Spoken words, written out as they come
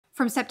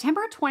From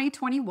September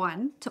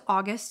 2021 to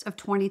August of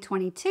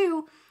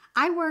 2022,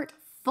 I worked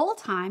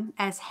full-time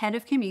as head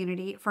of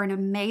community for an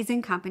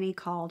amazing company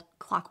called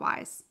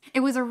Clockwise. It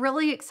was a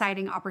really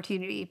exciting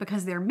opportunity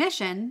because their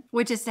mission,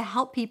 which is to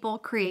help people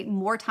create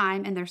more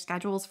time in their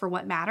schedules for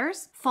what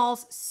matters,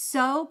 falls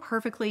so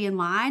perfectly in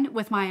line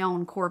with my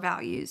own core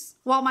values.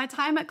 While my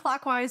time at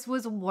Clockwise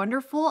was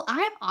wonderful,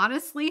 I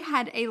honestly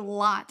had a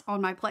lot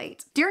on my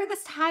plate. During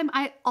this time,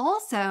 I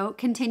also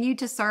continued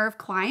to serve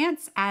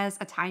clients as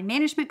a time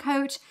management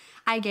coach.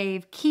 I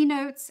gave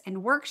keynotes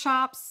and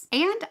workshops,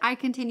 and I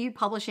continued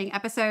publishing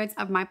episodes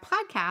of my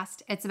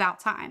podcast, It's About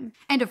Time.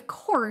 And of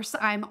course,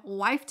 I'm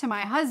wife to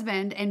my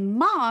husband and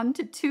mom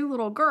to two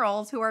little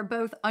girls who are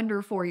both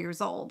under 4 years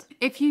old.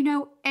 If you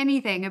know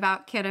anything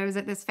about kiddos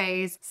at this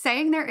phase,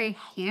 saying they're a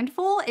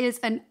handful is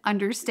an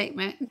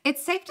understatement.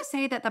 It's safe to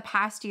say that the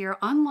past year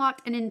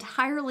unlocked an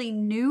entirely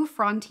new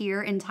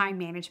frontier in time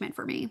management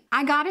for me.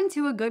 I got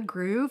into a good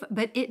groove,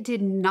 but it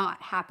did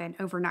not happen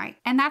overnight.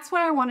 And that's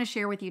what I want to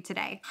share with you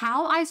today.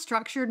 How I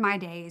structured my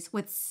days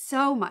with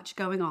so much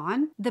going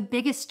on, the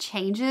biggest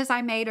changes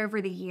I made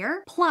over the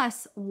year,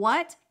 plus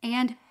what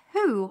and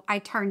who I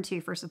turned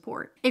to for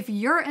support. If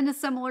you're in a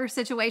similar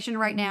situation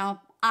right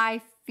now,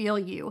 I feel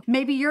you.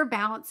 Maybe you're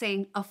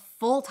balancing a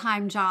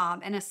full-time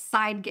job and a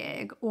side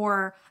gig,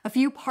 or a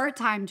few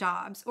part-time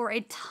jobs, or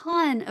a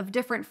ton of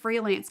different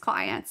freelance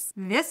clients.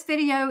 This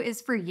video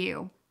is for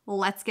you.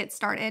 Let's get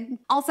started.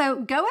 Also,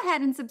 go ahead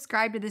and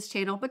subscribe to this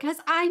channel because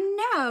I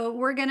know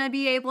we're gonna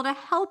be able to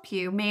help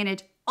you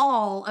manage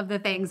all of the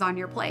things on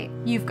your plate.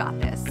 You've got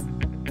this.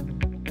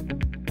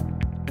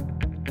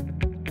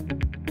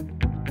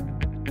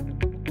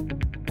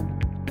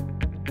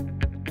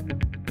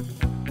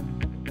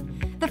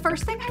 The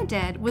first thing I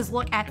did was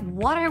look at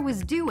what I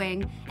was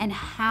doing and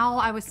how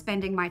I was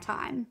spending my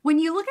time. When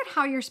you look at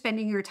how you're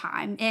spending your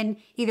time in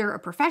either a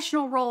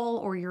professional role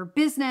or your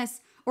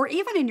business, or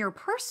even in your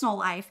personal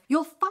life,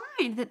 you'll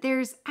find that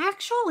there's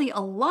actually a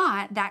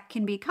lot that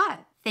can be cut.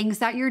 Things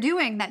that you're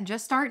doing that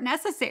just aren't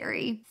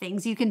necessary.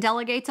 Things you can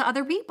delegate to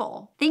other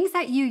people. Things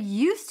that you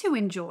used to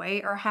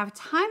enjoy or have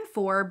time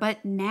for,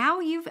 but now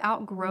you've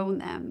outgrown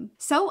them.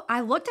 So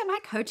I looked at my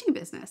coaching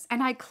business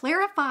and I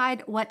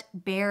clarified what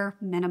bare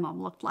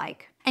minimum looked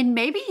like. And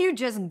maybe you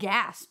just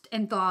gasped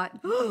and thought,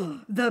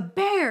 oh, the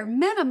bare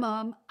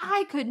minimum?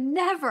 I could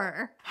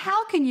never.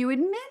 How can you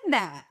admit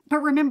that?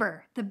 But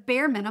remember, the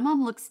bare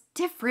minimum looks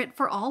different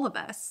for all of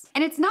us.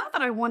 And it's not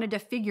that I wanted to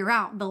figure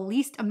out the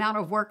least amount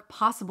of work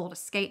possible to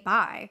skate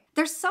by.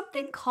 There's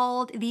something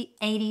called the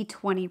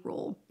 80-20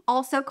 rule,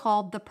 also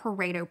called the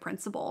Pareto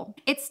principle.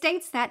 It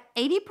states that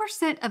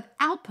 80% of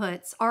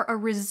outputs are a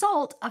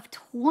result of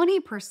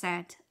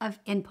 20%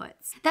 of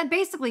inputs. That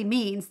basically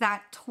means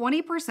that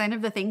 20%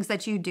 of the things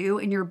that you do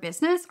in your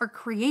business are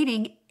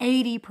creating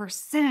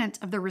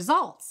 80% of the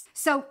results.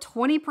 So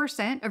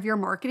 20% of your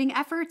marketing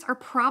efforts are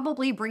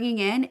probably bringing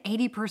in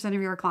 80%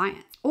 of your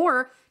clients,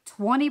 or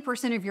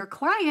 20% of your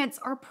clients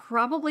are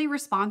probably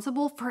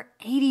responsible for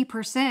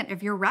 80%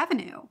 of your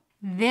revenue.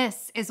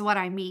 This is what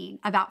I mean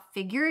about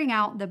figuring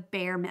out the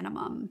bare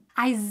minimum.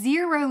 I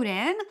zeroed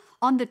in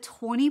on the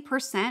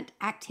 20%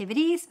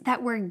 activities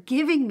that were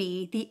giving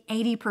me the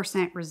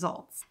 80%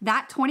 results.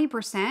 That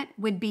 20%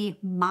 would be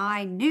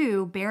my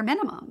new bare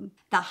minimum.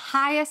 The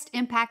highest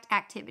impact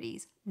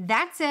activities.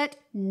 That's it,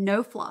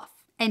 no fluff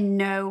and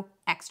no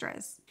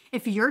extras.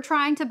 If you're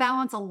trying to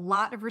balance a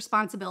lot of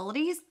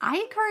responsibilities, I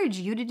encourage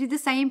you to do the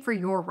same for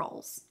your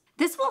roles.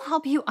 This will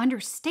help you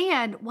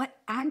understand what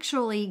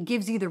actually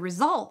gives you the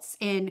results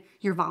in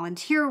your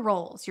volunteer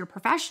roles, your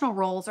professional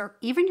roles, or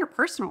even your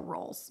personal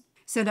roles,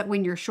 so that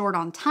when you're short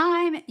on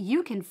time,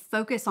 you can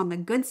focus on the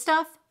good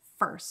stuff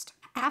first.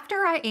 After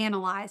I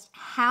analyzed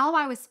how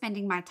I was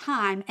spending my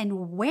time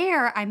and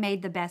where I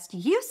made the best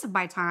use of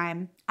my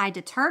time, I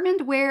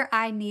determined where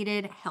I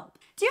needed help.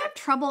 Do you have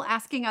trouble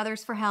asking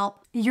others for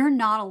help? You're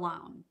not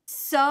alone.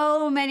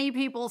 So many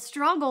people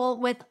struggle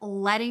with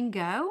letting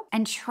go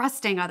and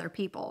trusting other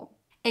people.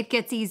 It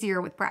gets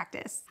easier with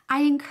practice.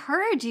 I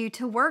encourage you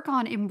to work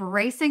on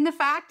embracing the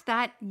fact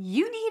that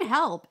you need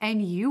help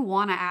and you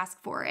want to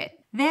ask for it.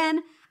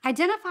 Then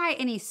identify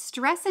any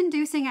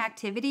stress-inducing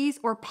activities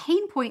or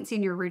pain points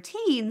in your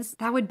routines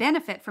that would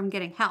benefit from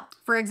getting help.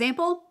 For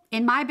example,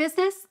 in my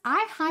business,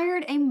 I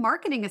hired a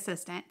marketing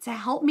assistant to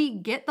help me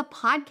get the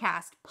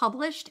podcast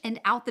published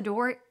and out the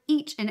door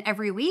each and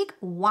every week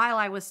while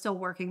I was still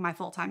working my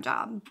full-time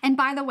job. And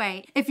by the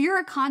way, if you're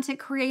a content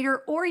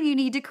creator or you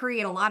need to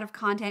create a lot of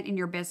content in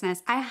your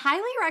business, I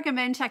highly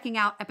recommend checking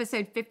out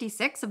episode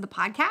 56 of the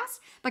podcast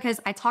because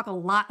I talk a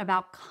lot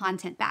about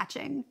content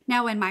batching.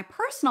 Now, in my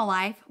personal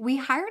life, we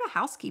hired a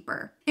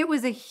housekeeper. It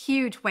was a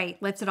huge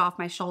weight lifted off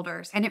my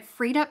shoulders, and it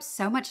freed up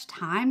so much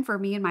time for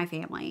me and my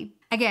family.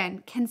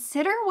 Again,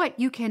 consider what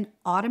you can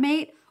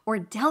automate or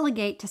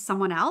delegate to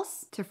someone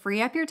else to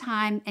free up your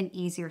time and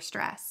ease your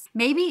stress.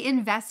 Maybe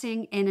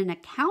investing in an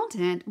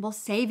accountant will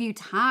save you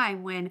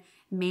time when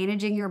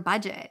managing your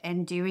budget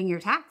and doing your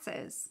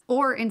taxes.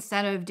 Or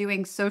instead of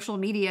doing social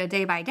media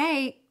day by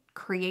day,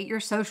 Create your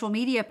social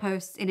media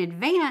posts in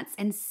advance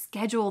and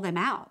schedule them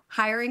out.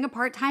 Hiring a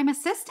part-time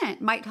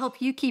assistant might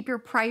help you keep your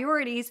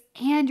priorities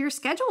and your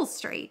schedule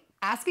straight.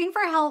 Asking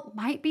for help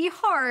might be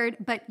hard,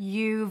 but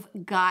you've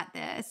got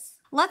this.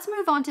 Let's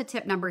move on to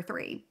tip number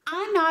 3.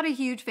 I'm not a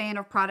huge fan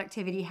of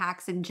productivity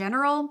hacks in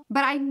general,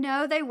 but I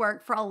know they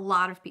work for a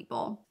lot of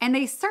people, and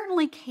they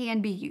certainly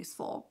can be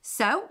useful.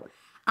 So,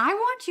 I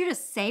want you to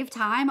save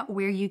time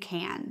where you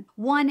can.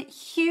 One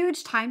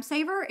huge time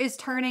saver is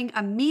turning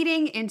a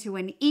meeting into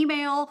an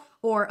email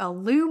or a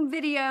Loom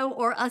video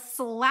or a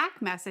Slack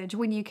message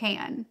when you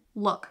can.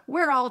 Look,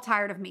 we're all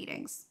tired of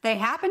meetings. They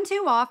happen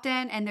too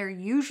often and they're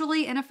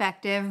usually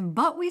ineffective,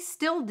 but we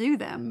still do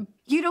them.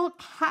 You don't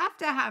have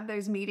to have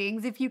those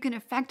meetings if you can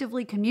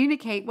effectively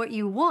communicate what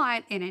you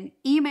want in an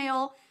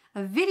email,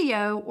 a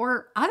video,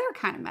 or other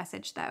kind of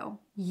message though.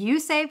 You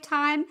save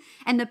time,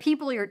 and the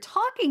people you're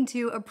talking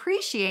to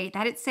appreciate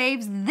that it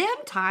saves them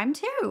time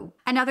too.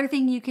 Another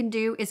thing you can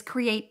do is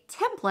create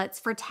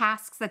templates for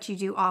tasks that you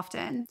do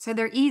often, so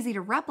they're easy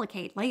to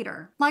replicate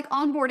later. Like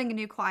onboarding a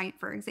new client,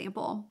 for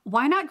example.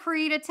 Why not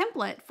create a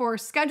template for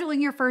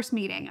scheduling your first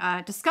meeting,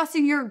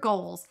 discussing your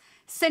goals,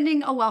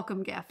 sending a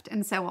welcome gift,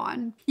 and so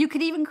on. You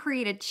could even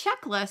create a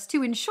checklist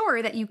to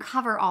ensure that you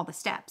cover all the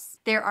steps.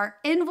 There are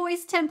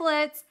invoice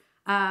templates,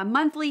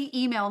 monthly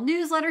email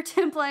newsletter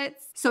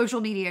templates, social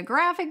media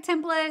graphic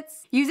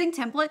templates. Using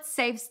templates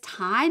saves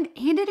time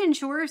and it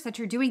ensures that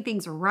you're doing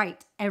things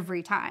right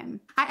every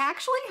time. I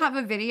actually have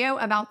a video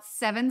about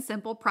 7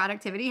 simple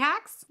productivity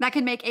hacks that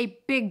can make a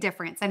big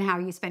difference in how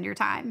you spend your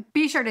time.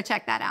 Be sure to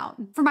check that out.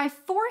 For my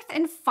 4th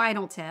and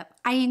final tip,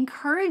 I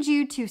encourage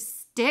you to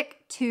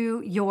stick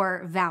to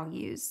your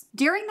values.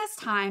 During this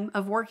time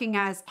of working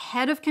as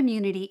head of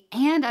community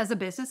and as a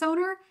business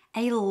owner,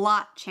 a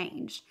lot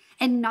changed.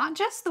 And not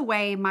just the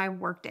way my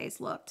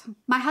workdays looked.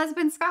 My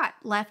husband, Scott,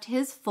 left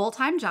his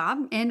full-time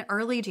job in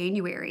early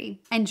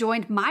January and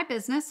joined my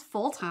business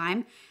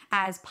full-time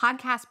as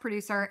podcast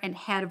producer and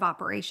head of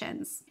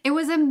operations. It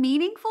was a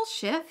meaningful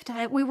shift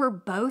that we were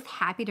both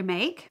happy to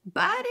make,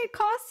 but it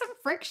caused some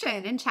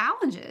friction and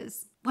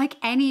challenges, like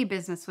any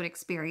business would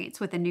experience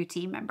with a new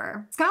team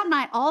member. Scott and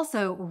I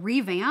also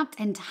revamped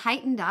and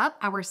tightened up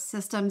our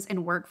systems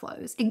and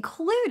workflows,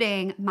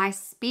 including my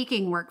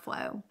speaking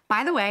workflow.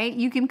 By the way,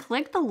 you can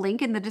click the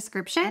link in the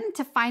description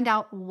to find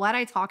out what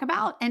I talk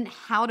about and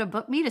how to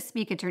book me to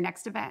speak at your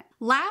next event.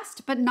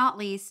 Last but not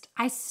least,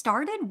 I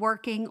started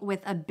working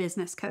with a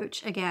business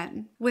coach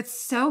again. With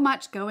so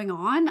much going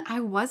on,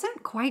 I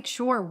wasn't quite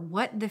sure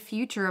what the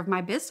future of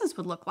my business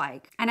would look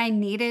like, and I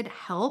needed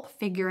help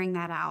figuring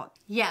that out.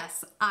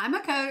 Yes, I'm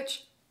a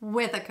coach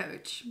with a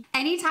coach.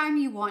 Anytime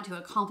you want to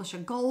accomplish a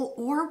goal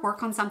or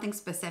work on something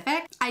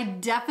specific, I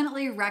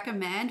definitely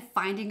recommend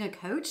finding a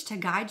coach to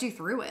guide you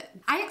through it.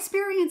 I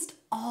experienced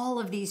all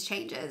of these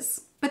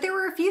changes, but there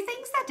were a few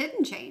things that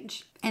didn't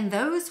change. And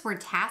those were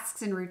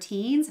tasks and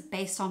routines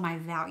based on my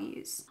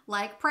values,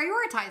 like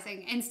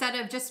prioritizing instead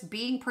of just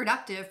being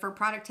productive for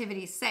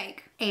productivity's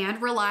sake,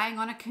 and relying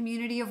on a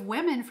community of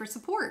women for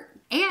support,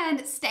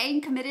 and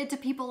staying committed to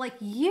people like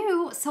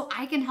you so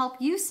I can help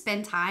you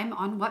spend time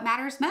on what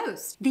matters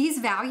most. These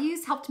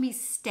values helped me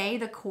stay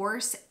the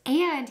course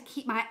and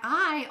keep my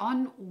eye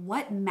on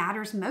what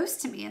matters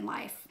most to me in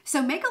life.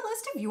 So make a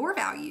list of your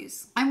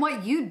values and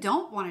what you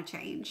don't want to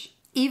change,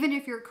 even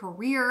if your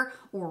career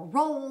or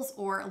roles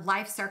or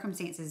life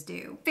circumstances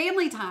do.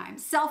 Family time,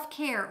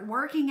 self-care,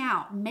 working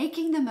out,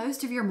 making the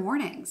most of your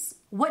mornings.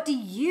 What do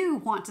you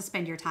want to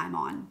spend your time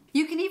on?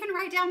 You can even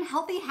write down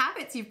healthy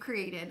habits you've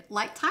created,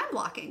 like time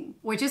blocking,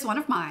 which is one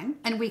of mine,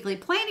 and weekly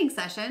planning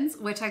sessions,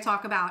 which I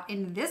talk about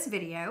in this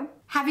video.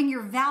 Having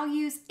your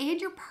values and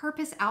your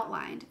purpose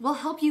outlined will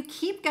help you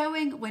keep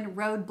going when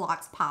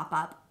roadblocks pop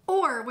up,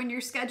 or when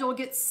your schedule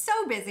gets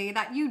so busy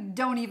that you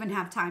don't even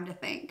have time to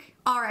think.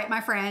 All right, my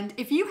friend,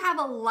 if you have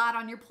a lot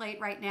on your plate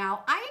right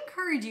now, I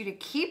encourage you to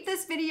keep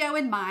this video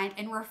in mind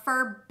and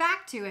refer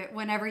back to it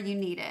whenever you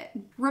need it.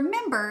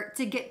 Remember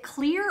to get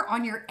clear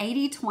on your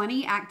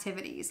 80-20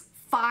 activities.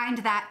 Find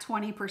that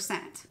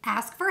 20%.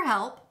 Ask for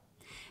help.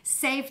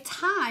 Save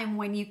time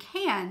when you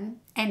can,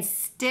 and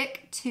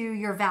stick to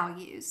your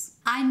values.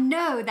 I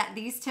know that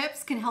these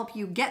tips can help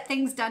you get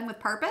things done with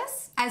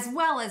purpose, as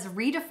well as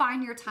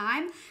redefine your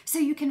time so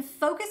you can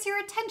focus your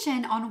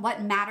attention on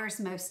what matters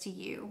most to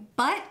you.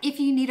 But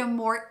if you need a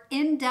more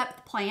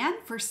in-depth plan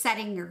for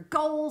setting your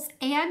goals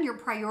and your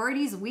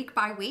priorities week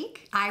by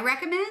week, I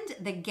recommend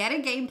the Get a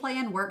Game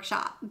Plan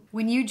workshop.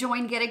 When you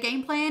join Get a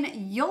Game Plan,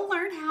 you'll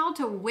learn how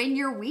to win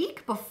your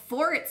week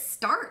before it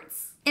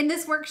starts. In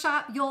this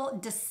workshop, you'll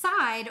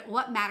decide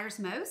what matters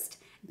most,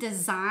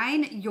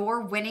 design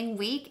your winning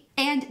week,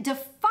 and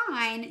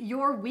define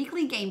your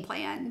weekly game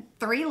plan.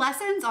 3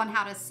 lessons on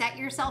how to set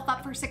yourself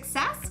up for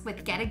success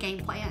with Get a Game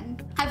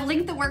Plan. I've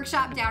linked the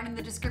workshop down in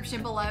the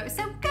description below,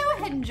 so go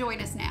ahead and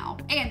join us now.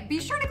 And be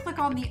sure to click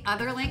on the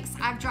other links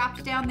I've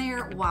dropped down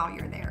there while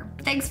you're there.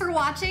 Thanks for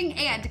watching,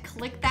 and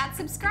click that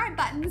subscribe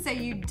button so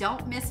you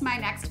don't miss my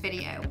next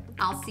video.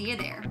 I'll see you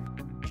there.